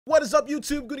What is up,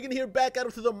 YouTube? Goonigan here, back at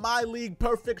it to the My League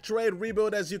Perfect Trade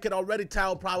Rebuild. As you can already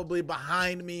tell, probably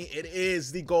behind me, it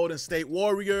is the Golden State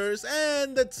Warriors,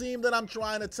 and the team that I'm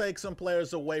trying to take some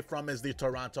players away from is the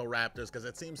Toronto Raptors, because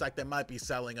it seems like they might be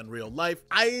selling in real life.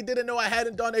 I didn't know I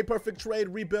hadn't done a Perfect Trade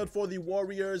Rebuild for the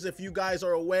Warriors. If you guys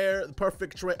are aware, the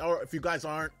Perfect Trade, or if you guys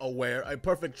aren't aware, a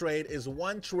Perfect Trade is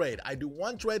one trade. I do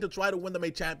one trade to try to win them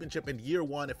a championship in year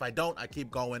one. If I don't, I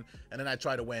keep going, and then I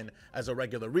try to win as a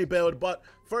regular rebuild. But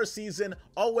first season,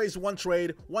 always one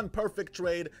trade, one perfect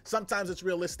trade. Sometimes it's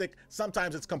realistic,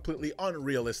 sometimes it's completely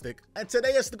unrealistic. And today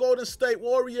it's the Golden State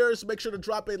Warriors. Make sure to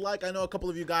drop a like. I know a couple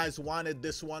of you guys wanted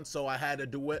this one, so I had to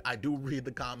do it. I do read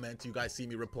the comments. You guys see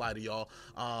me reply to y'all.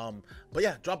 But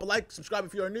yeah, drop a like, subscribe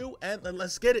if you're new, and then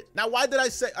let's get it. Now, why did I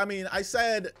say, I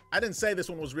didn't say this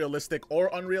one was realistic or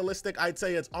unrealistic. I'd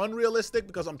say it's unrealistic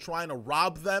because I'm trying to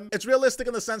rob them. It's realistic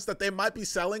in the sense that they might be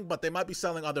selling, but they might be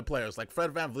selling other players. Like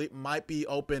Fred VanVleet might be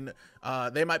open.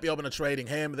 They might be open to trading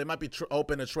him. They might be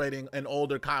open to trading an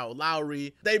older Kyle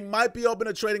Lowry. They might be open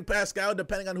to trading Pascal,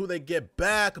 depending on who they get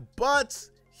back. But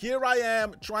here I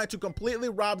am trying to completely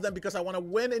rob them because I want to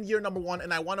win in year number one,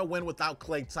 and I want to win without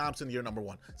Klay Thompson year number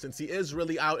one. Since he is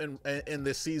really out in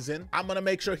this season, I'm going to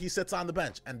make sure he sits on the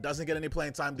bench and doesn't get any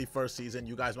playing time the first season.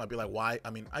 You guys might be like, why?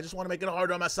 I mean, I just want to make it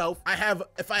harder on myself.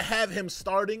 If I have him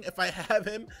starting,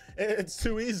 it's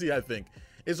too easy, I think.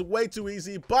 It's way too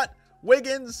easy. But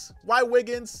Wiggins, why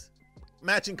Wiggins?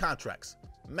 Matching contracts,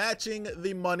 matching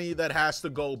the money that has to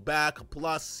go back.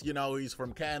 Plus, you know, he's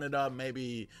from Canada.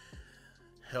 Maybe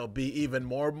he'll be even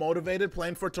more motivated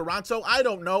playing for Toronto. I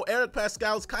don't know. Eric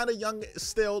Pascal's kind of young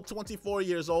still, 24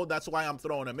 years old. That's why I'm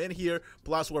throwing him in here.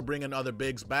 Plus, we're bringing other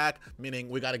bigs back, meaning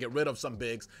we got to get rid of some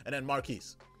bigs. And then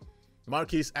Marquise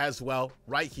as well,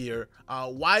 right here.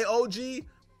 Why OG?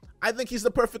 I think he's the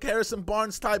perfect Harrison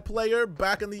Barnes type player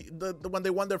back in the when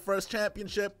they won their first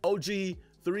championship. OG,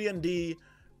 3-and-D,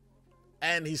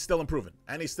 and he's still improving.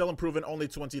 Only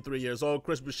 23 years old.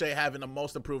 Chris Boucher having the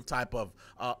most improved type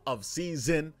of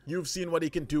season. You've seen what he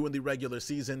can do in the regular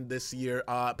season this year.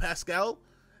 Pascal,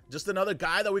 just another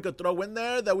guy that we could throw in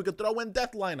there, that we could throw in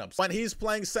death lineups. When he's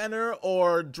playing center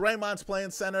or Draymond's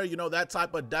playing center, you know, that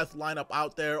type of death lineup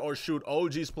out there. Or shoot,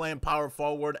 OG's playing power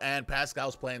forward and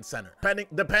Pascal's playing center.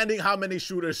 Depending how many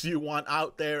shooters you want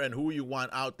out there and who you want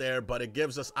out there, but it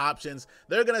gives us options.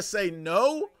 They're going to say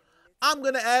no. I'm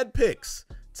going to add picks.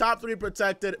 Top 3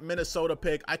 protected Minnesota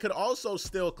pick. I could also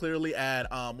still clearly add,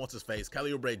 what's his face?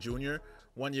 Kelly Oubre Jr.,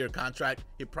 1-year contract.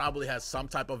 He probably has some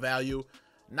type of value.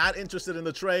 Not interested in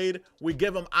the trade. We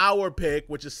give him our pick,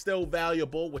 which is still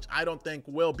valuable, which I don't think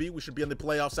will be. We should be in the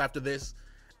playoffs after this.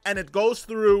 And it goes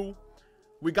through.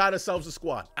 We got ourselves a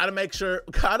squad. Gotta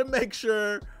make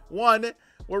sure, one,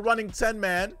 we're running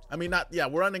 10-man. I mean,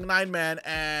 we're running 9-man,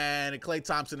 and Klay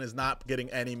Thompson is not getting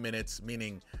any minutes,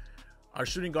 meaning our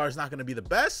shooting guard is not going to be the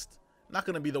best, not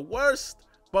going to be the worst,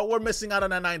 but we're missing out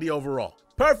on a 90 overall.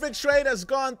 Perfect trade has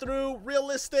gone through.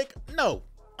 Realistic? No.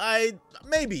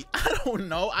 Maybe. I don't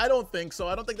know. I don't think so.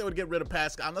 I don't think they would get rid of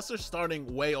Pascal unless they're starting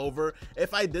way over.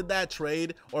 If I did that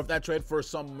trade, or if that trade for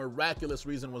some miraculous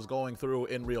reason was going through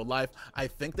in real life, I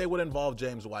think they would involve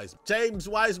James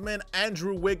Wiseman,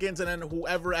 Andrew Wiggins, and then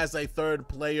whoever as a third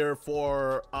player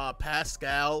for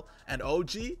Pascal and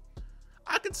OG.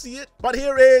 I can see it. But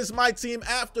here is my team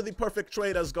after the perfect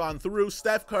trade has gone through.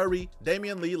 Steph Curry,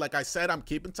 Damian Lee. Like I said, I'm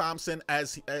keeping Thompson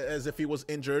as if he was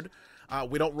injured.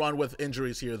 We don't run with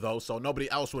injuries here, though, so nobody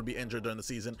else would be injured during the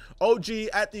season. OG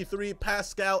at the 3,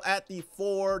 Pascal at the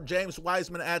 4, James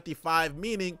Wiseman at the 5,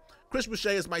 meaning Chris Boucher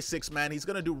is my 6th man. He's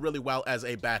going to do really well as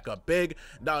a backup big.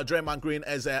 Draymond Green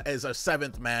as a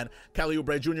 7th man. Kelly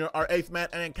Oubre Jr., our 8th man,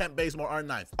 and then Kent Bazemore, our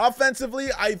 9th. Offensively,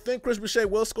 I think Chris Boucher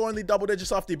will score in the double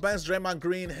digits off the bench. Draymond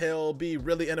Green, he'll be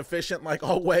really inefficient like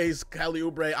always. Kelly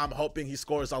Oubre, I'm hoping he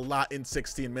scores a lot in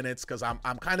 16 minutes because I'm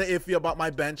kind of iffy about my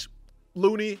bench.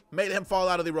 Looney made him fall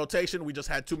out of the rotation. We just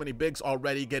had too many bigs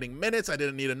already getting minutes. I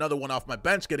didn't need another one off my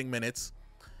bench getting minutes.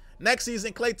 Next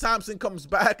season, Klay Thompson comes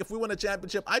back. If we win a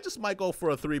championship, I just might go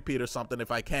for a 3-peat or something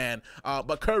if I can.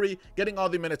 But Curry getting all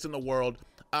the minutes in the world.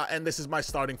 And this is my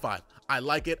starting 5. I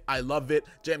like it. I love it.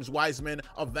 James Wiseman,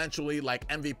 eventually, like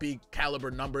MVP caliber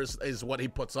numbers is what he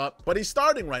puts up. But he's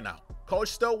starting right now. Coach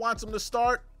still wants him to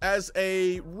start as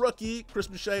a rookie. Chris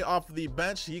Boucher off the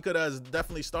bench. He could have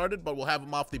definitely started, but we'll have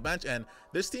him off the bench. And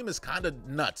this team is kind of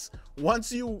nuts.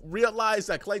 Once you realize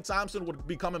that Klay Thompson would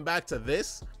be coming back to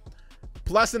this,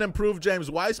 plus an improved James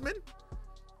Wiseman,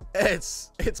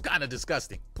 it's kind of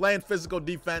disgusting. Playing physical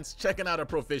defense, checking out our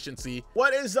proficiency.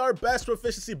 What is our best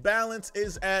proficiency balance?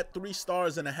 Is at 3.5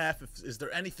 stars. Is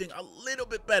there anything a little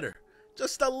bit better?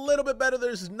 just a little bit better.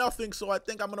 There's nothing, so I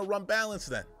think I'm going to run balance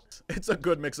then. It's a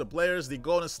good mix of players. The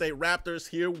Golden State Raptors,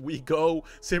 here we go.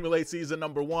 Simulate season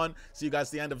number 1. See you guys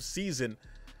at the end of season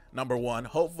number 1.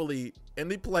 Hopefully in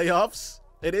the playoffs.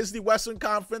 It is the Western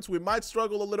Conference. We might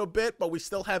struggle a little bit, but we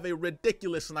still have a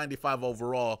ridiculous 95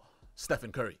 overall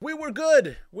Stephen Curry. We were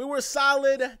good. We were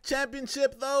solid.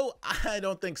 Championship, though? I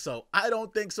don't think so. I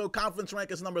don't think so. Conference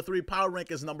rank is number 3. Power rank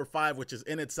is number 5, which is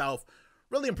in itself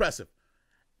really impressive.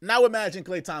 Now imagine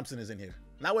Klay Thompson is in here.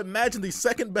 Now imagine the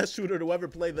second best shooter to ever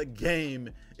play the game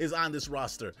is on this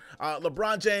roster.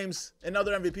 LeBron James,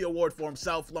 another MVP award for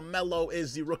himself. LaMelo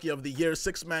is the Rookie of the Year.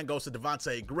 6th man goes to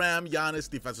Devontae Graham. Giannis,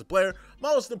 Defensive Player.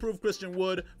 Most Improved Christian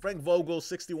Wood. Frank Vogel,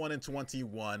 61 and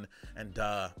 21. And,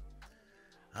 I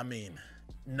mean,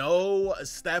 no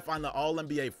Steph on the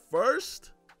All-NBA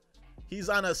first. He's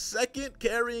on a second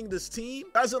carrying this team.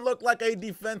 Doesn't look like a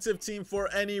defensive team for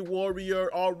any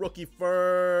Warrior. All rookie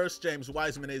first. James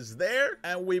Wiseman is there.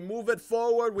 And we move it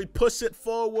forward. We push it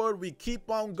forward. We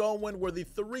keep on going. We're the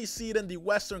 3 seed in the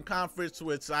Western Conference,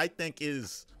 which I think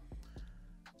is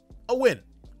a win.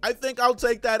 I think I'll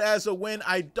take that as a win.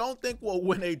 I don't think we'll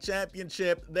win a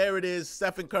championship. There it is.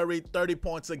 Stephen Curry, 30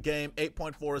 points a game,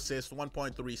 8.4 assists,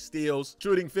 1.3 steals,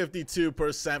 shooting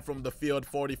 52% from the field,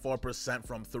 44%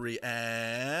 from 3,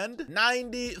 and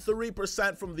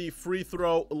 93% from the free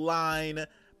throw line.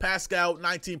 Pascal,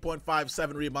 19.5,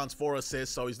 7 rebounds, 4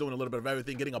 assists. So he's doing a little bit of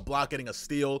everything, getting a block, getting a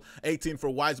steal. 18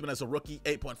 for Wiseman as a rookie,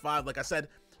 8.5. Like I said,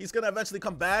 he's going to eventually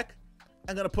come back.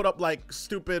 I'm going to put up like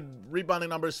stupid rebounding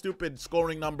numbers, stupid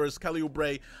scoring numbers. Kelly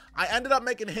Oubre. I ended up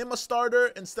making him a starter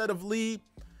instead of Lee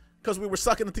because we were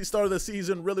sucking at the start of the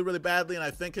season really, really badly. And I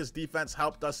think his defense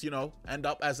helped us, you know, end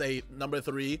up as a number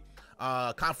 3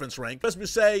 conference rank. Chris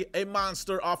Boucher, a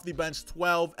monster off the bench,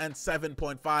 12 and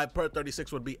 7.5 per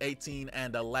 36 would be 18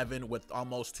 and 11 with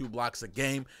almost 2 blocks a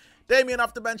game. Damian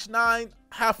off the bench, 9.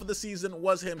 Half of the season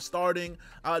was him starting.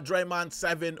 Draymond,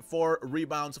 7, 4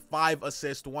 rebounds, 5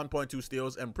 assists, 1.2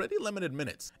 steals, and pretty limited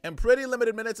minutes. And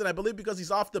I believe because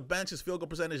he's off the bench, his field goal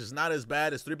percentage is not as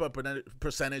bad. His three-point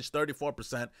percentage,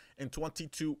 34% in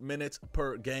 22 minutes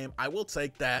per game. I will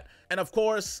take that. And of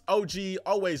course, OG,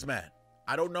 always mad.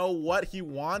 I don't know what he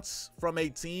wants from a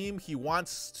team. He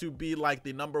wants to be like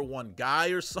the number 1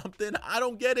 guy or something. I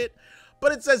don't get it.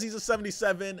 But it says he's a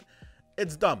 77.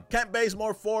 It's dumb. Kent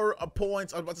Bazemore, 4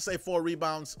 points. I was about to say 4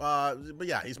 rebounds. But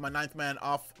yeah, he's my 9th man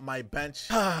off my bench.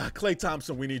 Klay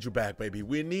Thompson, we need you back, baby.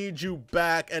 We need you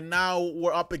back. And now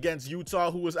we're up against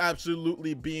Utah, who was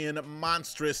absolutely being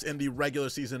monstrous in the regular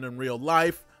season in real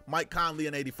life. Mike Conley,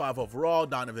 an 85 overall.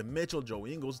 Donovan Mitchell, Joe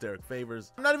Ingles, Derek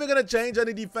Favors. I'm not even going to change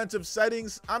any defensive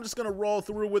settings. I'm just going to roll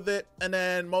through with it and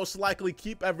then most likely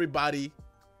keep everybody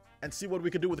and see what we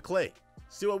can do with Klay.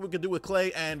 See what we can do with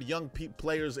Klay and young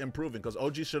players improving, because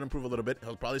OG should improve a little bit.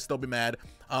 He'll probably still be mad.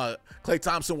 Klay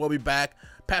Thompson will be back.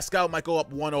 Pascal might go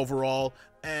up 1 overall,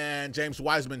 and James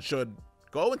Wiseman should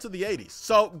go into the 80s.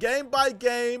 So game by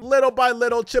game, little by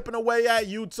little, chipping away at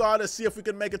Utah to see if we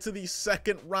can make it to the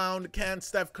 2nd round. Can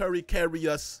Steph Curry carry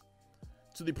us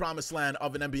to the promised land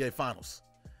of an NBA Finals?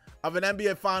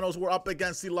 We're up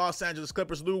against the Los Angeles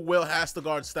Clippers. Lou Will has to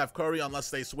guard Steph Curry unless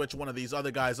they switch one of these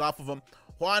other guys off of him.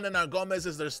 Juan Gomez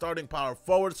is their starting power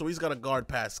forward, so he's got to guard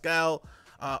Pascal.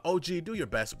 OG, do your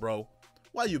best, bro.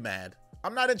 Why are you mad?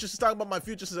 I'm not interested in talking about my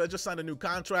future since I just signed a new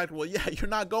contract. Well, yeah, you're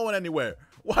not going anywhere.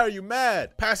 Why are you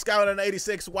mad? Pascal at an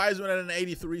 86, Wiseman at an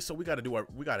 83, so we got to do our,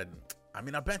 I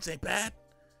mean, our bench ain't bad.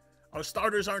 Our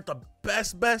starters aren't the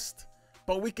best,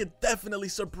 but we could definitely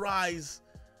surprise.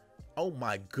 Oh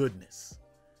my goodness.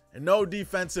 And no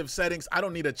defensive settings. I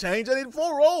don't need a change. I need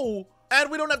 4-0. And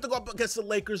we don't have to go up against the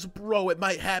Lakers. Bro, it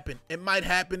might happen. It might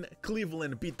happen.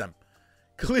 Cleveland beat them.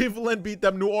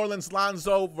 New Orleans,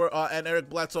 Lonzo and Eric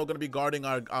Bledsoe going to be guarding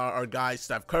our guy,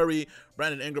 Steph Curry.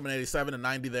 Brandon Ingram at 87 and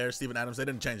 90 there. Steven Adams. They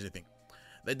didn't change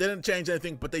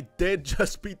anything. But they did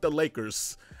just beat the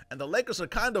Lakers. And the Lakers are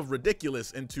kind of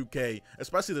ridiculous in 2K,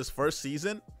 especially this first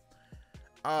season.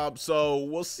 So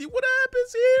we'll see what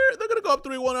happens here. They're going to go up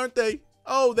 3-1, aren't they?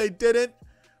 Oh, they didn't.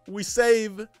 We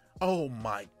save. Oh,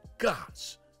 my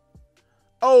gosh.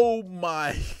 Oh,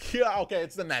 my God. Okay,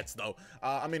 it's the Nets, though.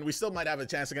 I mean, we still might have a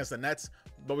chance against the Nets,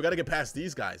 but we got to get past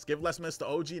these guys. Give less minutes to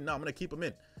OG. No, I'm going to keep him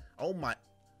in. Oh, my.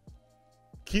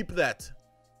 Keep that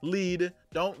lead.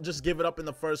 Don't just give it up in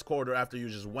the first quarter after you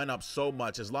just went up so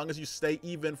much. As long as you stay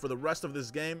even for the rest of this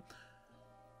game.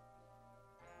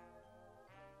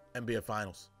 NBA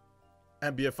Finals.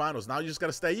 Now you just got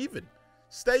to stay even.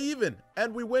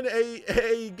 And we win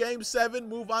a game 7,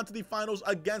 move on to the finals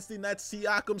against the Nets.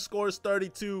 Siakam scores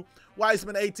 32,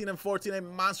 Wiseman 18 and 14, a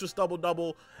monstrous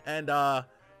double-double, and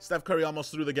Steph Curry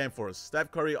almost threw the game for us. Steph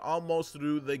Curry almost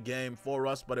threw the game for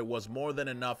us, but it was more than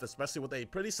enough, especially with a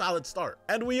pretty solid start.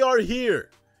 And we are here.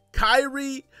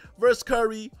 Kyrie versus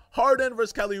Curry. Harden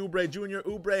versus Kelly Oubre Jr.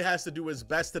 Oubre has to do his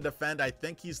best to defend. I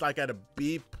think he's like at a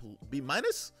B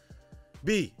minus?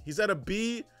 B. He's at a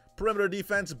B perimeter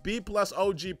defense, B plus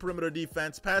OG perimeter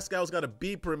defense. Pascal's got a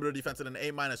B perimeter defense and an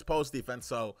A minus post defense.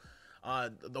 So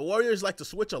the Warriors like to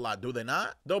switch a lot, do they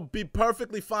not? They'll be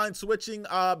perfectly fine switching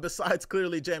besides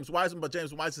clearly James Wiseman, but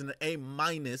James Wiseman is an A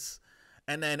minus.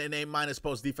 And then an A minus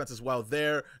post defense as well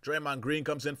there. Draymond Green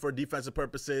comes in for defensive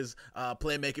purposes,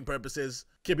 playmaking purposes.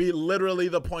 Could be literally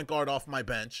the point guard off my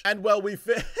bench. And well, we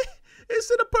fit.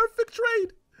 Is it a perfect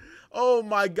trade? Oh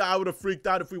my God, I would have freaked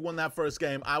out if we won that first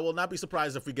game. I will not be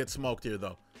surprised if we get smoked here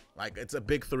though. Like, it's a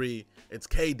big three. It's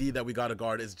KD that we got to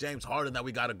guard. It's James Harden that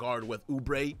we got to guard with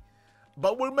Oubre.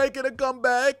 But we're making a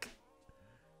comeback.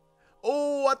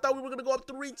 Oh, I thought we were going to go up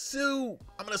 3-2.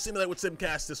 I'm going to simulate with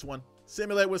Simcast this one.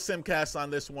 Simulate with Simcast on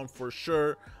this one for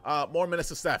sure. More minutes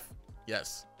to Steph.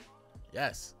 Yes.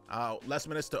 Yes. Less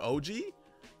minutes to OG.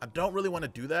 I don't really want to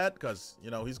do that because, you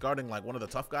know, he's guarding like one of the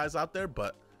tough guys out there,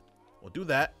 but we'll do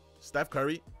that. Steph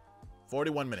Curry,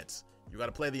 41 minutes. You got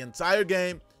to play the entire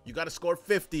game. You got to score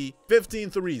 15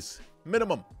 threes.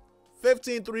 Minimum.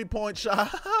 15 3-point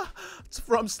shots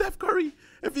from Steph Curry.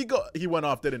 If he went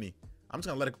off, didn't he? I'm just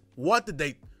going to let it. What did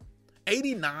they?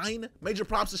 89. Major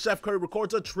props to Steph Curry.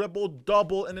 Records a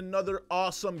triple-double in another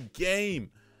awesome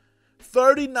game.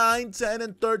 39, 10,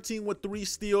 and 13 with 3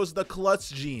 steals. The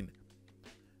clutch gene.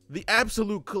 The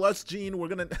absolute clutch gene. We're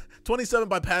going to 27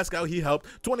 by Pascal. He helped.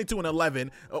 22 and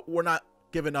 11. We're not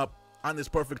giving up on this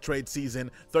perfect trade season.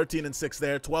 13 and 6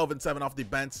 there. 12 and 7 off the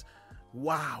bench.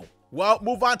 Wow. Well,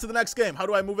 move on to the next game. How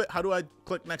do I move it? How do I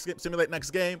click next game? Simulate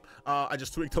next game. I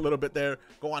just tweaked a little bit there.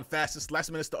 Go on fastest.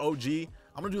 Less minutes to OG.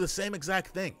 I'm going to do the same exact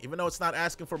thing. Even though it's not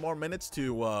asking for more minutes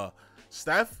to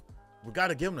Steph, we got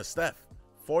to give him to Steph.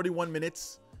 41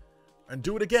 minutes. And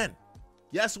do it again.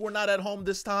 Yes, we're not at home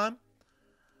this time.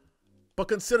 But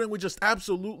considering we just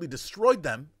absolutely destroyed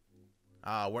them,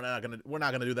 we're not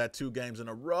gonna do that 2 games in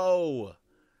a row.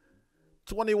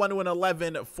 21 and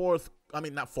 11,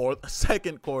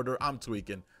 second quarter. I'm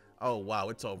tweaking. Oh wow,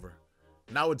 it's over.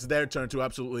 Now it's their turn to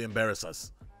absolutely embarrass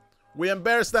us. We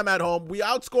embarrassed them at home. We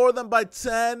outscored them by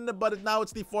 10, but now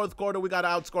it's the 4th quarter. We gotta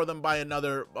outscore them by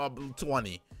another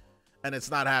 20. And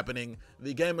it's not happening.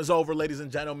 The game is over, ladies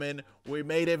and gentlemen. We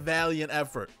made a valiant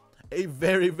effort. A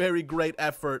very, very great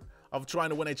effort of trying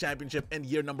to win a championship in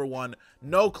year number 1.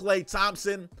 No Klay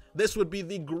Thompson. This would be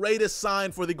the greatest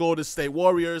sign for the Golden State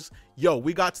Warriors. Yo,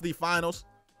 we got to the finals,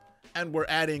 and we're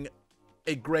adding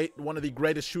one of the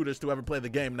greatest shooters to ever play the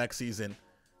game next season,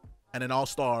 and an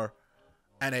all-star,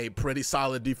 and a pretty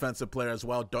solid defensive player as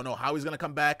well. Don't know how he's going to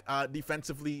come back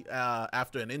defensively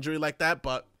after an injury like that,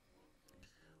 but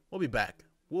we'll be back.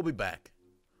 We'll be back.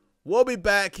 We'll be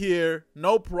back here.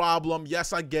 No problem.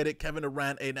 Yes, I get it. Kevin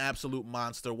Durant, an absolute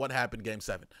monster. What happened game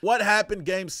 7? What happened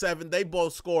game 7? They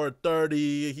both scored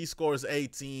 30. He scores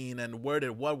 18. And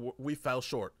we fell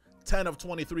short. 10 of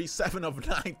 23, 7 of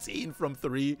 19 from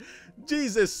 3.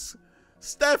 Jesus.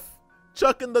 Steph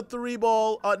chucking the 3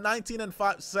 ball. 19 and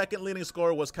 5. Second leading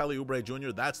scorer was Kelly Oubre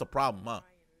Jr. That's the problem, huh?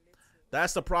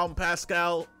 That's the problem,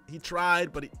 Pascal. He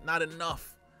tried, but not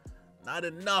enough. Not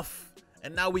enough.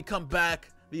 And now we come back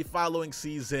the following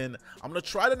season. I'm going to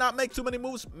try to not make too many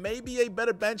moves. Maybe a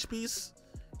better bench piece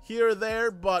here or there,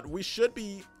 but we should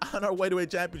be on our way to a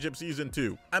championship season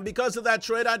 2. And because of that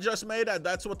trade I just made,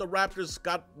 that's what the Raptors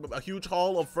got, a huge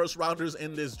haul of first rounders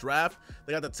in this draft.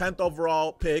 They got the 10th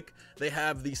overall pick. They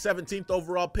have the 17th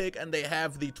overall pick, and they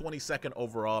have the 22nd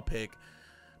overall pick.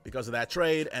 Because of that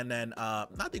trade, and then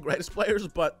not the greatest players,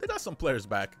 but they got some players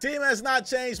back. Team has not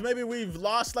changed. Maybe we've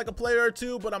lost like a player or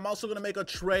 2, but I'm also going to make a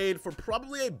trade for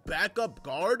probably a backup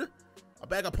guard, a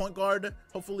backup point guard,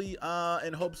 hopefully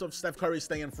in hopes of Steph Curry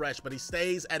staying fresh, but he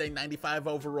stays at a 95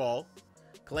 overall.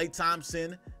 Klay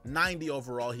Thompson, 90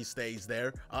 overall, he stays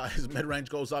there. His mid-range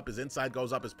goes up, his inside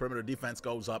goes up, his perimeter defense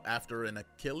goes up after an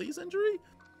Achilles injury.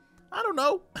 I don't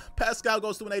know. Pascal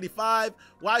goes to an 85.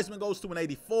 Wiseman goes to an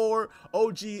 84.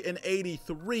 OG an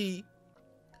 83.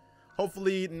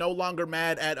 Hopefully no longer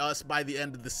mad at us by the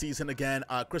end of the season again.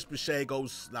 Chris Boucher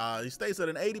goes, he stays at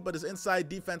an 80, but his inside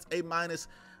defense A minus,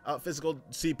 physical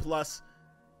C plus.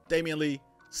 Damian Lee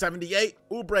 78.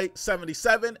 Oubre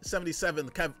 77. 77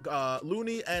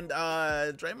 Looney, and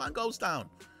Draymond goes down.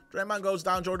 Draymond goes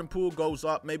down, Jordan Poole goes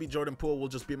up. Maybe Jordan Poole will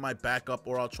just be my backup,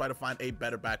 or I'll try to find a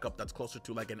better backup that's closer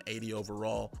to like an 80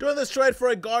 overall. Doing this trade for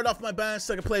a guard off my bench,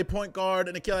 so I can play point guard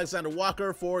and Nickeil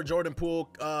Alexander-Walker for Jordan Poole,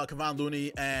 Kevon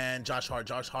Looney, and Josh Hart.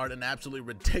 Josh Hart, an absolutely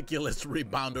ridiculous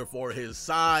rebounder for his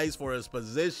size, for his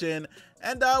position,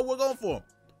 and we're going for him.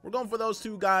 We're going for those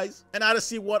two guys. And now to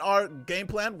see what our game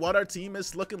plan, what our team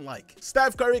is looking like.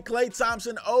 Steph Curry, Klay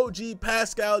Thompson, OG,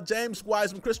 Pascal, James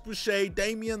Wiseman, Chris Boucher,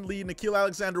 Damian Lee, Nickeil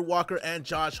Alexander-Walker, and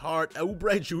Josh Hart.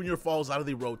 Oubre Jr. falls out of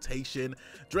the rotation.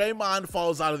 Draymond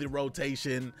falls out of the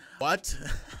rotation. What?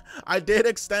 I did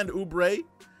extend Oubre.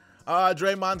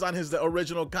 Draymond's on his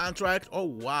original contract. Oh,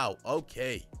 wow.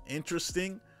 Okay.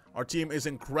 Interesting. Our team is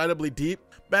incredibly deep.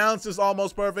 Balance is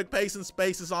almost perfect. Pace and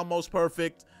space is almost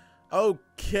perfect.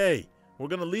 Okay, we're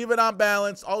gonna leave it on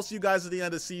balance. I'll see you guys at the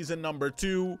end of season number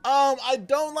 2. I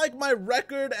don't like my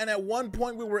record, and at one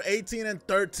point we were 18 and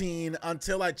 13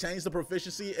 until I changed the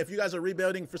proficiency. If you guys are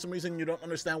rebuilding for some reason, you don't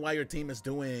understand why your team is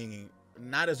doing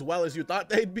not as well as you thought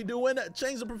they'd be doing,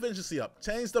 change the proficiency up.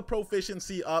 Change the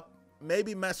proficiency up.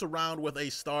 Maybe mess around with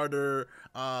a starter,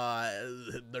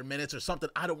 their minutes or something.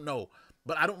 I don't know,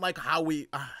 but I don't like how we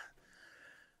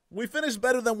finished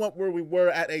better than where we were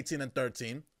at 18 and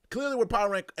 13. Clearly, we're power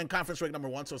rank and conference rank number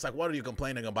 1, so it's like, what are you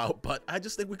complaining about? But I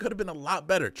just think we could have been a lot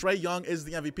better. Trae Young is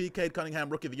the MVP. Cade Cunningham,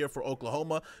 Rookie of the Year for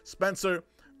Oklahoma. Spencer,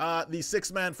 the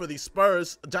sixth man for the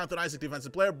Spurs. Jonathan Isaac,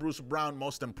 Defensive Player. Bruce Brown,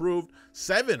 Most Improved.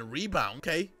 7 rebound.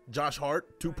 Okay. Josh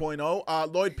Hart,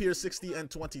 2.0. Lloyd Pierce, 60 and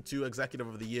 22. Executive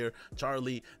of the Year.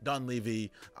 Charlie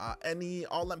Dunleavy. Any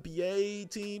All-NBA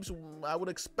teams? I would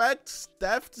expect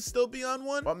Steph to still be on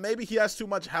one, but maybe he has too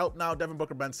much help now. Devin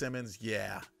Booker, Ben Simmons.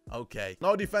 Yeah. Okay,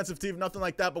 no defensive team, nothing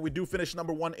like that, but we do finish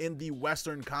number 1 in the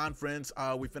Western Conference.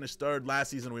 We finished 3rd last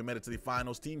season. We made it to the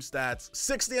finals. Team stats: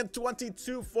 60 and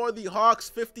 22 for the Hawks,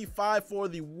 55 for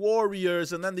the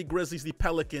Warriors, and then the Grizzlies, the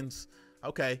Pelicans.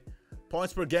 Okay,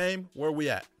 points per game, where are we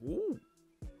at? Ooh,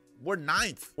 we're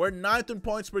 9th. We're 9th in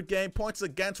points per game. Points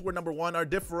against, we're number 1. Our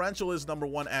differential is number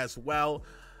 1 as well.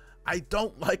 I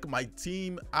don't like my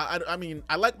team. I mean,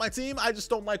 I like my team. I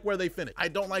just don't like where they finish. I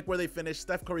don't like where they finish.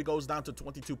 Steph Curry goes down to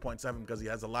 22.7 because he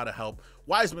has a lot of help.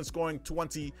 Wiseman scoring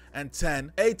 20 and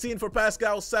 10. 18 for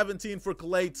Pascal, 17 for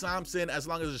Klay Thompson. As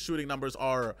long as the shooting numbers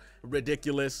are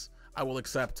ridiculous, I will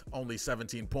accept only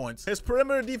 17 points. His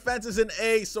perimeter defense is an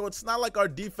A, so it's not like our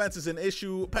defense is an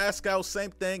issue. Pascal, same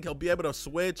thing. He'll be able to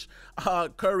switch.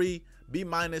 Curry, B-.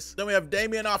 Then we have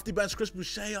Damian off the bench. Chris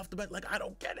Boucher off the bench. Like, I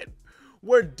don't get it.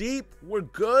 We're deep. We're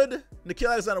good. Nickeil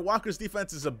Alexander-Walker's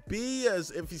defense is a B, as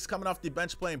if he's coming off the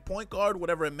bench playing point guard,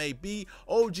 whatever it may be.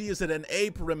 OG is at an A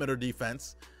perimeter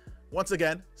defense. Once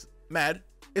again, mad.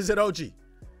 Is it OG?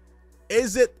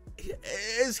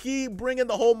 Is he bringing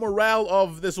the whole morale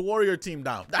of this Warrior team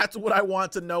down? That's what I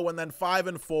want to know. And then 5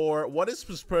 and 4. What is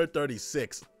his per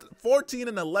 36? 14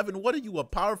 and 11. What are you, a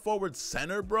power forward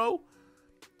center, bro?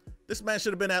 This man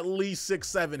should have been at least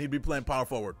 6'7". He'd be playing power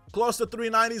forward. Close to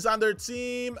 390s on their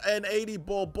team. And 80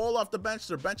 Bull off the bench.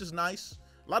 Their bench is nice.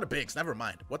 A lot of bigs. Never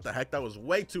mind. What the heck? That was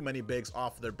way too many bigs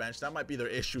off their bench. That might be their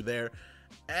issue there.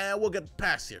 And we'll get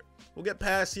past here. We'll get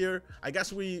past here. I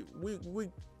guess we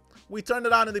turned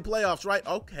it on in the playoffs, right?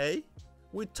 Okay.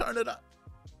 We turned it up.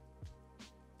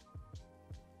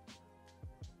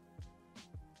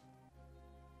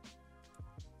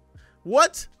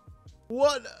 What?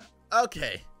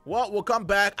 Okay. Well, we'll come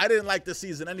back. I didn't like this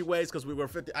season anyways because we were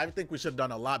 50. I think we should have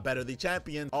done a lot better. The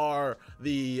champions are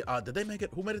the, did they make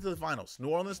it? Who made it to the finals? New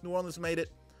Orleans? New Orleans made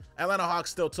it. Atlanta Hawks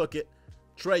still took it.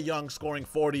 Trae Young scoring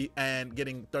 40 and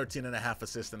getting 13.5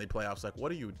 assists in the playoffs. Like,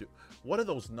 what do you do? What are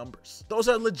those numbers? Those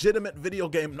are legitimate video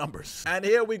game numbers. And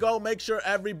here we go. Make sure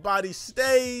everybody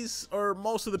stays, or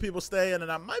most of the people stay, and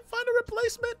then I might find a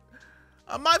replacement.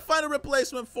 I might find a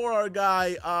replacement for our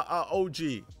guy, OG.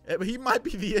 He might be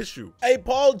the issue. Hey,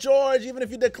 Paul George, even if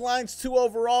he declines 2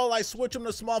 overall, I switch him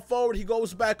to small forward. He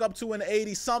goes back up to an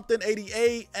 80-something,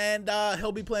 88, and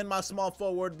he'll be playing my small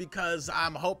forward because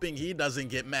I'm hoping he doesn't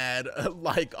get mad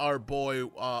like our boy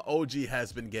OG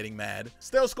has been getting mad.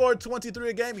 Still scored 23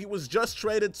 a game. He was just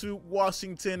traded to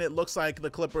Washington. It looks like the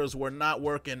Clippers were not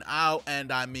working out, and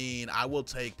I mean, I will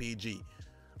take PG.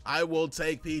 I will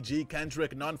take PG.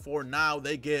 Kendrick, none for now.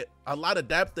 They get a lot of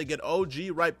depth. They get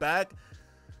OG right back.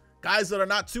 Guys that are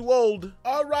not too old.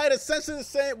 All right, essentially the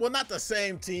same. Well, not the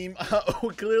same team.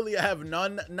 We clearly have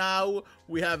none now.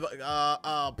 We have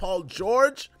Paul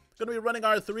George. Going to be running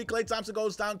our 3. Klay Thompson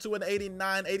goes down to an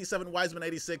 89. 87. Wiseman,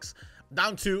 86.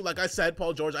 Down 2. Like I said,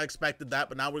 Paul George, I expected that,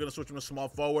 but now we're going to switch him to small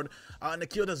forward.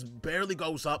 Nickeil just barely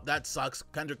goes up. That sucks.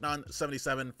 Kendrick Nunn,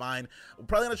 77. Fine. We're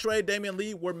probably going to trade Damian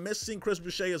Lee. We're missing Chris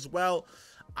Boucher as well.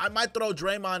 I might throw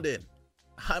Draymond in.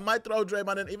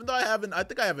 Even though I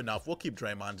think I have enough. We'll keep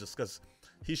Draymond just because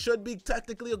he should be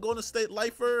technically a Golden State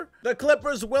lifer. The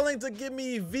Clippers willing to give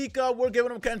me Vika. We're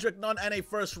giving him Kendrick Nunn and a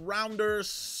first rounder.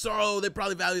 So they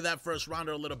probably value that first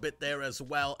rounder a little bit there as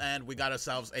well. And we got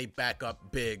ourselves a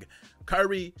backup big.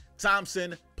 Curry,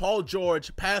 Thompson, Paul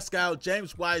George, Pascal,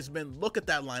 James Wiseman. Look at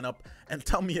that lineup and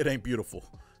tell me it ain't beautiful.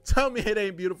 Tell me it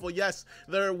ain't beautiful. Yes,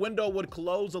 their window would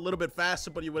close a little bit faster,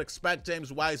 but you would expect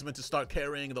James Wiseman to start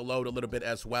carrying the load a little bit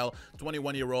as well.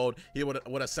 21-year-old, he would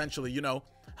essentially, you know,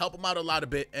 help him out a lot a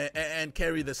bit and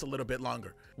carry this a little bit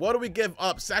longer. What do we give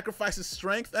up? Sacrifices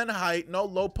strength and height. No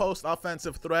low post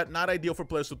offensive threat. Not ideal for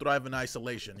players who thrive in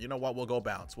isolation. You know what? We'll go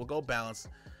balance. We'll go balance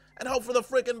and hope for the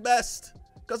freaking best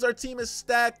because our team is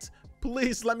stacked.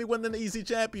 Please let me win an easy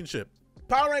championship.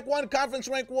 Power rank 1, conference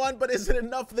rank 1, but is it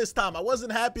enough this time? I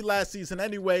wasn't happy last season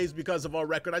anyways because of our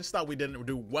record. I just thought we didn't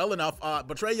do well enough.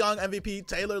 But Trae Young, MVP,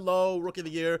 Taylor Lowe, Rookie of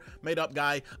the Year, made up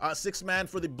guy. Sixth man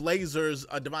for the Blazers,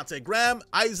 Devontae Graham,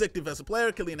 Isaac, defensive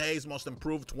player, Killian Hayes, most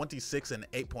improved, 26 and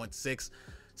 8.6.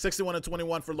 61 and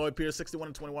 21 for Lloyd Pierce, 61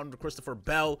 and 21 for Christopher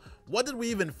Bell. What did we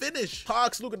even finish?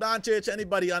 Hawks, Luka Doncic,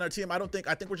 anybody on our team? I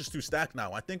think we're just too stacked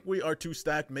now. I think we are too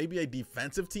stacked. Maybe a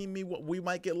defensive team we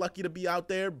might get lucky to be out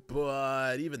there,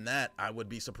 but even that, I would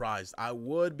be surprised. I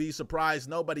would be surprised.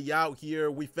 Nobody out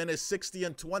here. We finished 60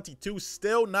 and 22,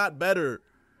 still not better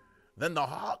than the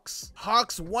Hawks.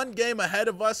 Hawks 1 game ahead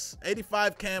of us.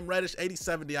 85 Cam Reddish,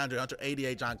 87 DeAndre Hunter,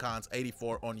 88 John Collins,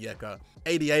 84 Onyeka,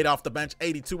 88 off the bench,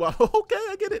 82 off. Okay,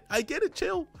 I get it,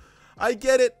 chill. I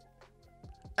get it.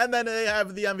 And then they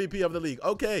have the MVP of the league.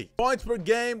 Okay, points per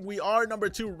game, we are number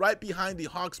 2, right behind the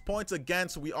Hawks. Points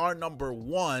against, we are number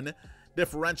 1.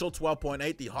 Differential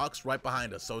 12.8, the Hawks right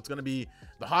behind us. So it's going to be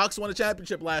the Hawks won a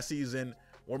championship last season.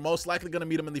 We're most likely going to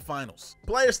meet them in the finals.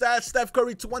 Player stats, Steph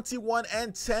Curry, 21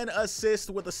 and 10 assists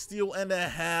with a steal and a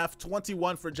half.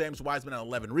 21 for James Wiseman and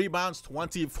 11 rebounds.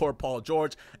 20 for Paul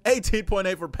George.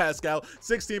 18.8 for Pascal.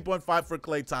 16.5 for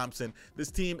Klay Thompson. This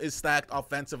team is stacked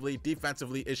offensively.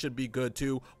 Defensively, it should be good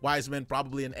too. Wiseman,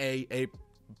 probably an A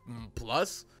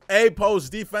plus. A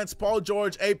post defense, Paul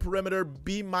George, A perimeter,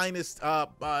 B minus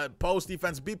post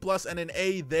defense, B plus, and an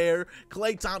A there.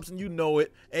 Klay Thompson, you know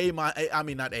it.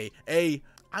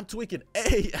 I'm tweaking.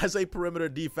 A as a perimeter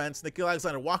defense. Nickeil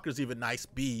Alexander-Walker's even nice.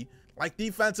 B. Like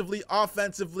defensively,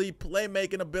 offensively,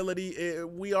 playmaking ability,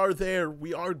 we are there.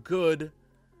 We are good.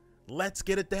 Let's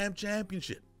get a damn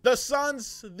championship. The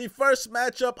Suns, the first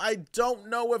matchup, I don't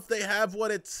know if they have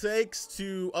what it takes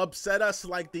to upset us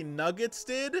like the Nuggets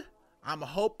did. I'm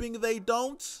hoping they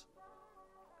don't.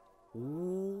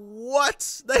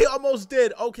 What? They almost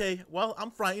did. Okay, well,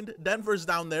 I'm frightened. Denver's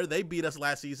down there. They beat us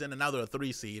last season, and now they're a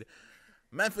 3 seed.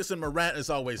 Memphis and Morant is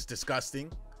always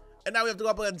disgusting. And now we have to go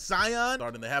up against Zion.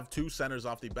 And they have 2 centers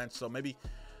off the bench, so maybe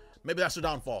that's their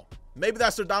downfall. Maybe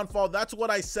that's their downfall. That's what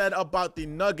I said about the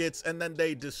Nuggets, and then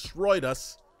they destroyed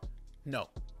us. No.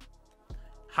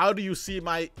 How do you see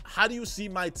my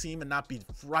team and not be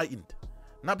frightened?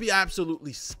 Not be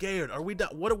absolutely scared? Are we down?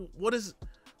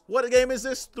 What game is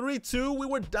this? 3-2? We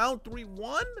were down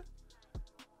 3-1?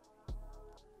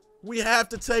 We have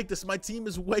to take this. My team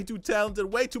is way too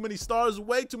talented, way too many stars,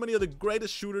 way too many of the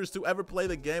greatest shooters to ever play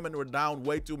the game, and we're down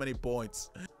way too many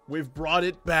points. We've brought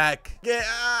it back. Yeah,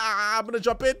 I'm gonna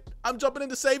jump in. I'm jumping in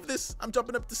to save this. I'm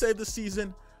jumping up to save this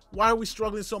season. Why are we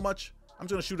struggling so much? I'm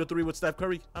just gonna shoot a 3 with Steph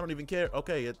Curry. I don't even care.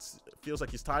 Okay, it feels like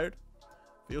he's tired.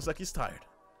 Feels like he's tired.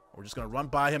 We're just gonna run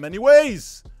by him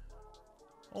anyways.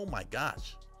 Oh my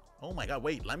gosh. Oh my god.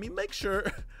 Wait, let me make sure.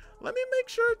 Let me make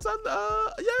sure it's on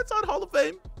yeah, it's on Hall of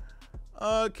Fame.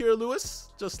 Kira Lewis,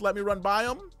 just let me run by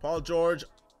him. Paul George,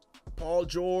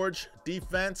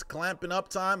 defense, clamping up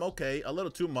time. Okay, a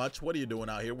little too much. What are you doing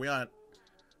out here? We ain't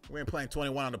playing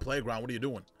 21 on the playground. What are you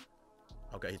doing?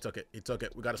 Okay, he took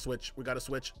it. We gotta switch.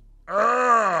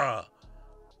 Urgh!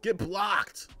 Get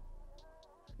blocked.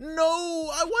 No,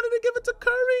 I wanted to give it to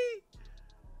Curry.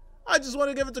 I just want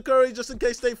to give it to Curry just in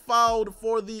case they fouled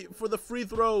for the free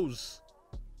throws.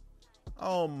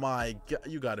 Oh my god,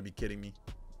 you gotta be kidding me.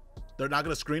 They're not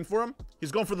gonna screen for him?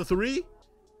 He's going for the 3?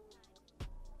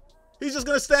 He's just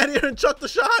gonna stand here and chuck the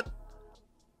shot?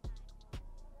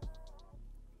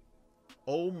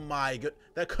 Oh my god,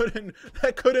 that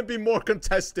couldn't be more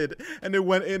contested, and it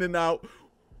went in and out.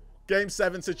 Game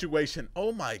 7 situation.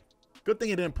 Oh my, good thing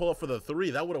he didn't pull up for the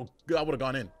 3. That would have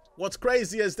gone in. What's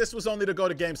crazy is this was only to go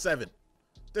to game 7.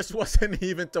 This wasn't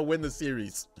even to win the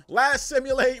series. Last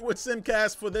simulate with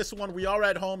Simcast for this one. We are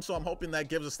at home, so I'm hoping that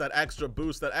gives us that extra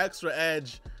boost, that extra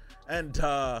edge, and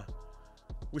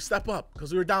we step up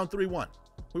because we were down 3-1.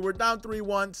 We were down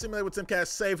 3-1. Simulated with Simcast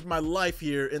saved my life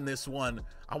here in this one.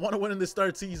 I want to win in this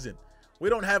third season. We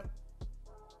don't have...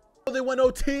 Oh, they went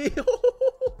OT. I thought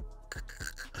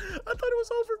it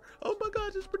was over. Oh my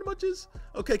gosh, this pretty much is.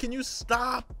 Okay, can you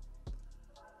stop?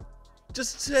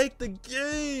 Just take the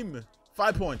game.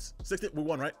 5 points. 60. We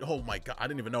won, right? Oh my god, I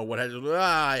didn't even know what had.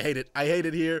 I hate it. I hate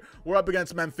it here. We're up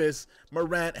against Memphis.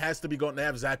 Morant has to be going. They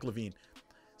have Zach LaVine.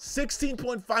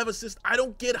 16.5 assists. I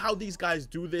don't get how these guys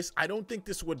do this. I don't think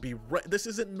this would be right. This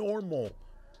isn't normal.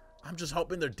 I'm just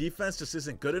hoping their defense just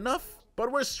isn't good enough.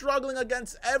 But we're struggling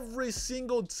against every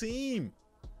single team.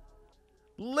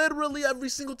 Literally every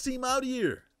single team out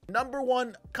here.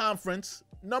 #1 conference,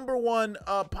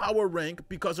 #1 power rank,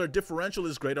 because our differential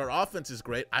is great, our offense is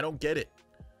great. I don't get it.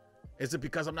 Is it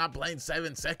because I'm not playing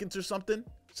 7 seconds or something?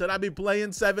 Should I be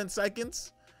playing 7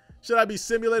 seconds? Should I be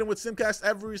simulating with Simcast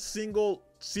every single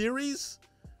series?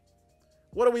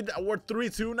 What are we? We're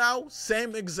 3-2 now.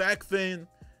 Same exact thing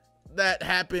that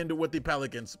happened with the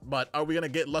Pelicans. But are we gonna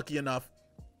get lucky enough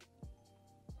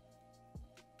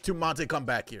to Monte come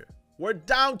back here? We're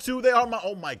down 2. They are my...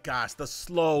 Oh my gosh, the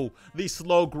slow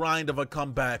grind of a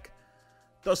comeback.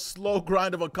 The slow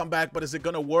grind of a comeback, but is it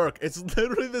gonna work? It's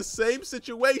literally the same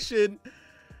situation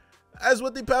as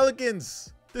with the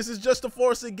Pelicans. This is just to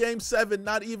force a game 7,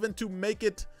 not even to make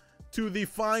it to the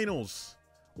finals.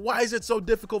 Why is it so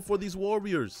difficult for these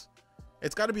Warriors?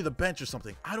 It's got to be the bench or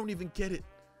something. I don't even get it.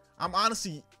 I'm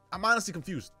honestly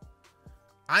confused.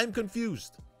 I'm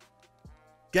confused.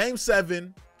 Game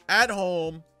 7 at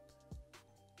home.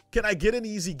 Can I get an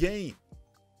easy game?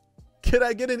 Can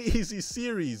I get an easy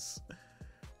series?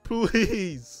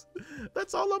 Please.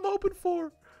 That's all I'm hoping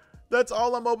for. That's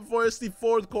all I'm hoping for. It's the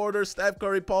 4th quarter. Steph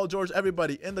Curry, Paul George,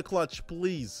 everybody in the clutch,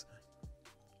 please.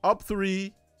 Up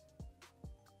 3.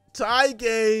 Tie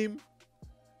game.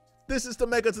 This is to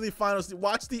make it to the finals.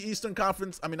 Watch the Eastern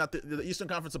Conference, I mean, not the Eastern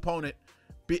Conference opponent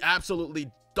be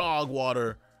absolutely dog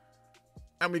water.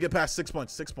 And we get past 6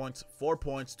 points. 6 points. 4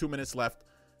 points. 2 minutes left.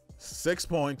 6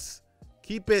 points.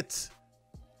 Keep it.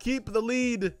 Keep the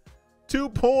lead. 2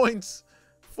 points.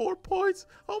 4 points.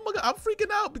 Oh my god, I'm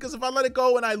freaking out because if I let it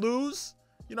go and I lose,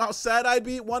 you know how sad I'd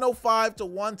be. 105 to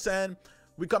 110.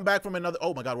 We come back from another.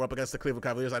 Oh my god, we're up against the Cleveland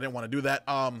Cavaliers. I didn't want to do that.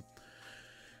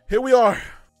 Here we are.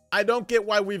 I don't get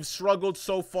why we've struggled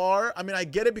so far. I mean, I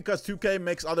get it because 2K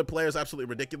makes other players absolutely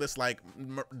ridiculous, like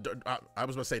I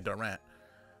was gonna say Durant,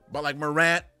 but like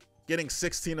Morant getting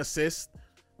 16 assists.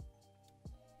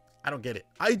 I don't get it.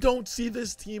 I don't see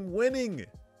this team winning.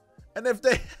 And if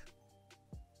they...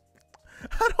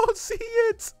 I don't see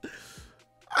it.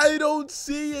 I don't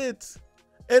see it.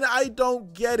 And I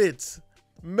don't get it.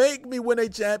 Make me win a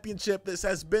championship. This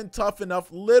has been tough enough.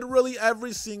 Literally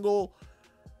every single...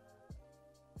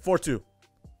 4-2.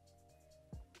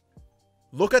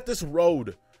 Look at this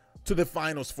road to the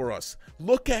finals for us.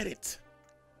 Look at it.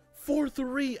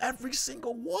 4-3 every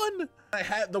single one.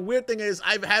 The weird thing is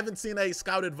I haven't seen a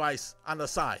scout advice on the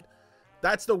side.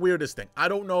 That's the weirdest thing. I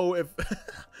don't know if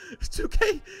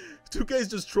 2K is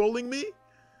just trolling me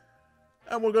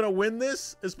and we're gonna win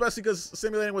this, especially because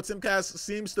simulating with Simcast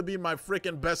seems to be my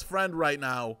freaking best friend right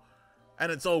now,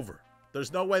 and it's over.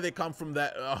 There's no way they come from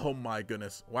that. Oh my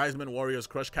goodness. Wiseman Warriors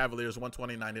crush Cavaliers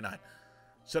 120-99.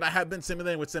 Should I have been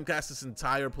simulating with Simcast this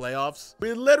entire playoffs?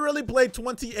 We literally played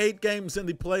 28 games in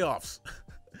the playoffs.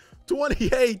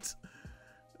 28.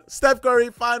 Steph Curry,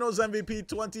 Finals MVP,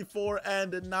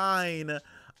 24-9.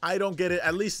 I don't get it.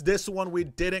 At least this one, we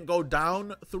didn't go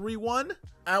down 3-1.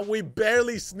 And we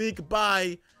barely sneak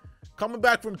by. Coming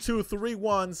back from 2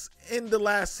 3-1s in the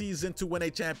last season to win a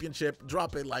championship.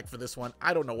 Drop a like for this one.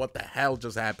 I don't know what the hell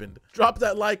just happened. Drop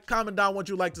that like. Comment down what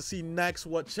you'd like to see next.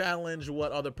 What challenge,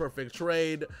 what other perfect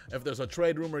trade. If there's a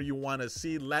trade rumor you want to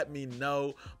see, let me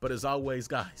know. But as always,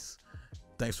 guys,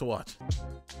 thanks for watching.